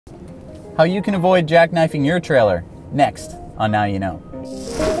how you can avoid jackknifing your trailer, next on Now You Know.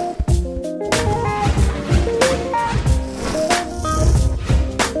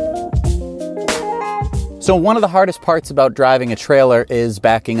 So one of the hardest parts about driving a trailer is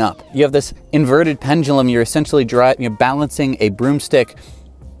backing up. You have this inverted pendulum. You're essentially balancing a broomstick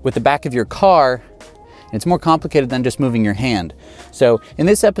with the back of your car. It's more complicated than just moving your hand. So in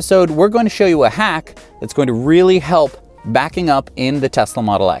this episode, we're going to show you a hack that's going to really help backing up in the Tesla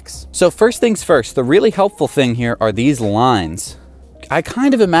Model X. So first things first, the really helpful thing here are these lines. I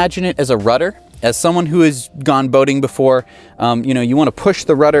kind of imagine it as a rudder. As someone who has gone boating before, you want to push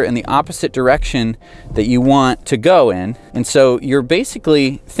the rudder in the opposite direction that you want to go in. And so you're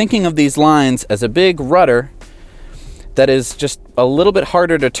basically thinking of these lines as a big rudder that is just a little bit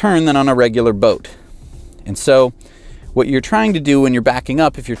harder to turn than on a regular boat. And so what you're trying to do when you're backing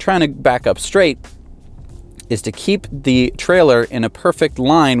up, if you're trying to back up straight, is to keep the trailer in a perfect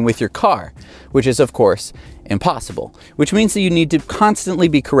line with your car, which is of course impossible, which means that you need to constantly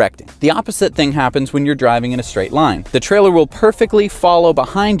be correcting. The opposite thing happens when you're driving in a straight line. The trailer will perfectly follow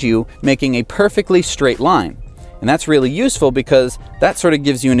behind you, making a perfectly straight line. And that's really useful because that sort of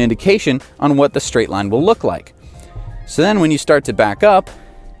gives you an indication on what the straight line will look like. So then when you start to back up,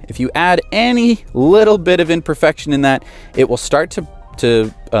 if you add any little bit of imperfection in that, it will start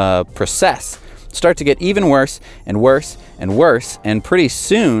to process, start to get even worse and worse and worse, and pretty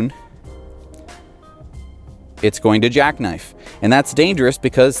soon it's going to jackknife. And that's dangerous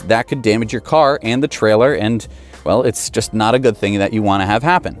because that could damage your car and the trailer, and well, it's just not a good thing that you want to have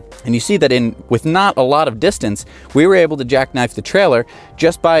happen. And you see that with not a lot of distance, we were able to jackknife the trailer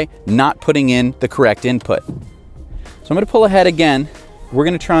just by not putting in the correct input. So I'm going to pull ahead again. We're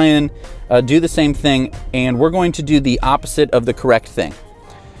going to try and do the same thing, and we're going to do the opposite of the correct thing.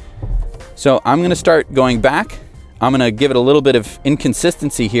 So I'm going to start going back. I'm going to give it a little bit of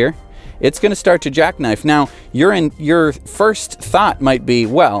inconsistency here. It's going to start to jackknife. Now, your first thought might be,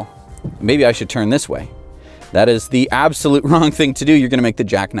 well, maybe I should turn this way. That is the absolute wrong thing to do. You're going to make the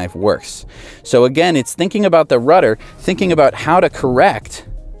jackknife worse. So again, it's thinking about the rudder, thinking about how to correct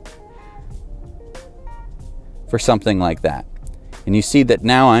for something like that. And you see that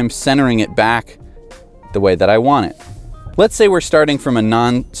now I'm centering it back the way that I want it. Let's say we're starting from a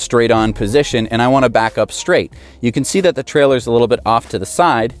non-straight on position and I want to back up straight. You can see that the trailer's a little bit off to the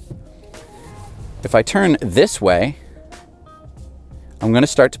side. If I turn this way, I'm going to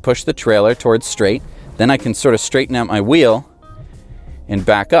start to push the trailer towards straight. Then I can sort of straighten out my wheel and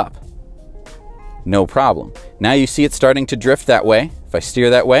back up. No problem. Now you see it starting to drift that way. If I steer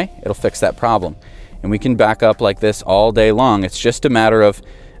that way, it'll fix that problem. And we can back up like this all day long. It's just a matter of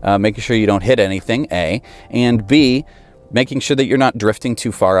making sure you don't hit anything, A, and B, making sure that you're not drifting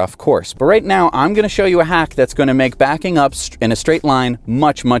too far off course. But right now, I'm going to show you a hack that's going to make backing up in a straight line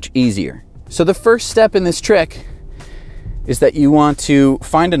much, much easier. So the first step in this trick is that you want to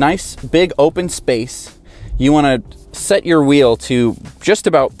find a nice big open space. You want to set your wheel to just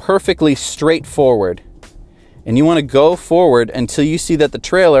about perfectly straight forward. And you want to go forward until you see that the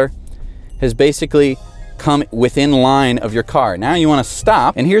trailer has basically come within line of your car. Now you want to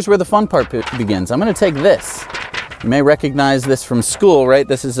stop, and here's where the fun part begins. I'm going to take this. You may recognize this from school, right?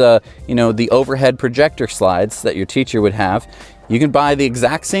 This is the overhead projector slides that your teacher would have. You can buy the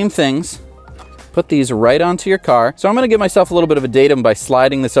exact same things, put these right onto your car. So I'm going to give myself a little bit of a datum by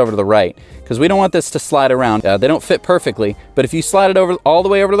sliding this over to the right, because we don't want this to slide around. They don't fit perfectly, but if you slide it over all the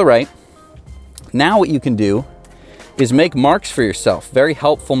way over to the right, now what you can do is make marks for yourself, very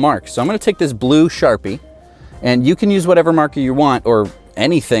helpful marks. So I'm going to take this blue Sharpie, and you can use whatever marker you want, or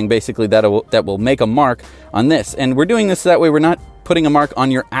anything basically that will make a mark on this. And we're doing this that way we're not putting a mark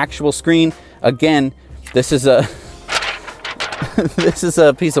on your actual screen. Again, this is a this is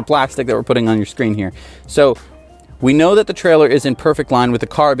a piece of plastic that we're putting on your screen here. So we know that the trailer is in perfect line with the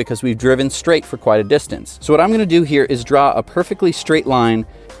car because we've driven straight for quite a distance. So what I'm going to do here is draw a perfectly straight line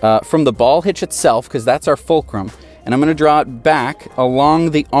from the ball hitch itself, because that's our fulcrum, and I'm going to draw it back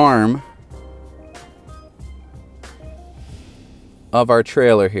along the arm of our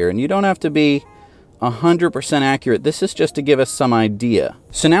trailer here. And you don't have to be 100% accurate. This is just to give us some idea.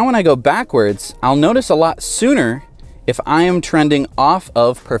 So now when I go backwards, I'll notice a lot sooner if I am trending off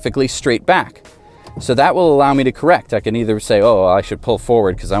of perfectly straight back. So that will allow me to correct. I can either say, oh, I should pull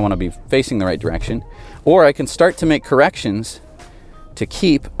forward because I want to be facing the right direction, or I can start to make corrections to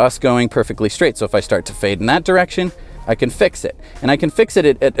keep us going perfectly straight. So if I start to fade in that direction, I can fix it. And I can fix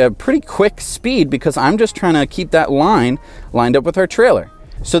it at a pretty quick speed because I'm just trying to keep that line lined up with our trailer.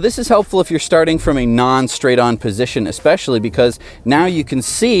 So this is helpful if you're starting from a non-straight-on position, especially because now you can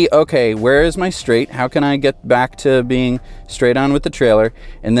see, okay, where is my straight? How can I get back to being straight on with the trailer?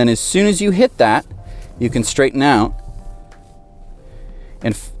 And then as soon as you hit that, you can straighten out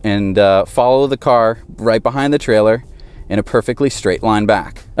and follow the car right behind the trailer in a perfectly straight line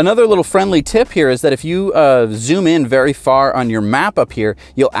back. Another little friendly tip here is that if you zoom in very far on your map up here,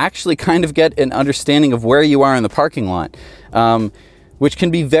 you'll actually kind of get an understanding of where you are in the parking lot, which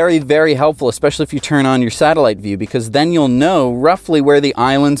can be very, very helpful, especially if you turn on your satellite view, because then you'll know roughly where the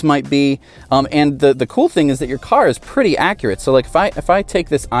islands might be. And the cool thing is that your car is pretty accurate. So like if I take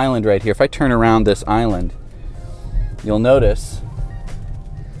this island right here, if I turn around this island, you'll notice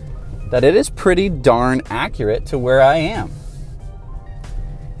that it is pretty darn accurate to where I am.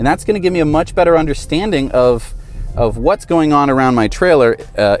 And that's gonna give me a much better understanding of what's going on around my trailer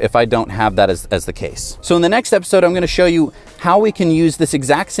if I don't have that as the case. So in the next episode, I'm gonna show you how we can use this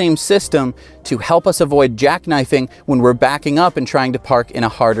exact same system to help us avoid jackknifing when we're backing up and trying to park in a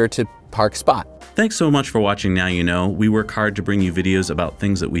harder to park spot. Thanks so much for watching Now You Know. We work hard to bring you videos about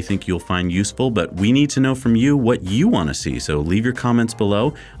things that we think you'll find useful, but we need to know from you what you want to see, so leave your comments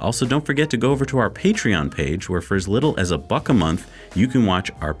below. Also, don't forget to go over to our Patreon page, where for as little as $1 a month, you can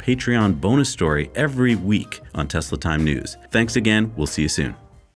watch our Patreon bonus story every week on Tesla Time News. Thanks again. We'll see you soon.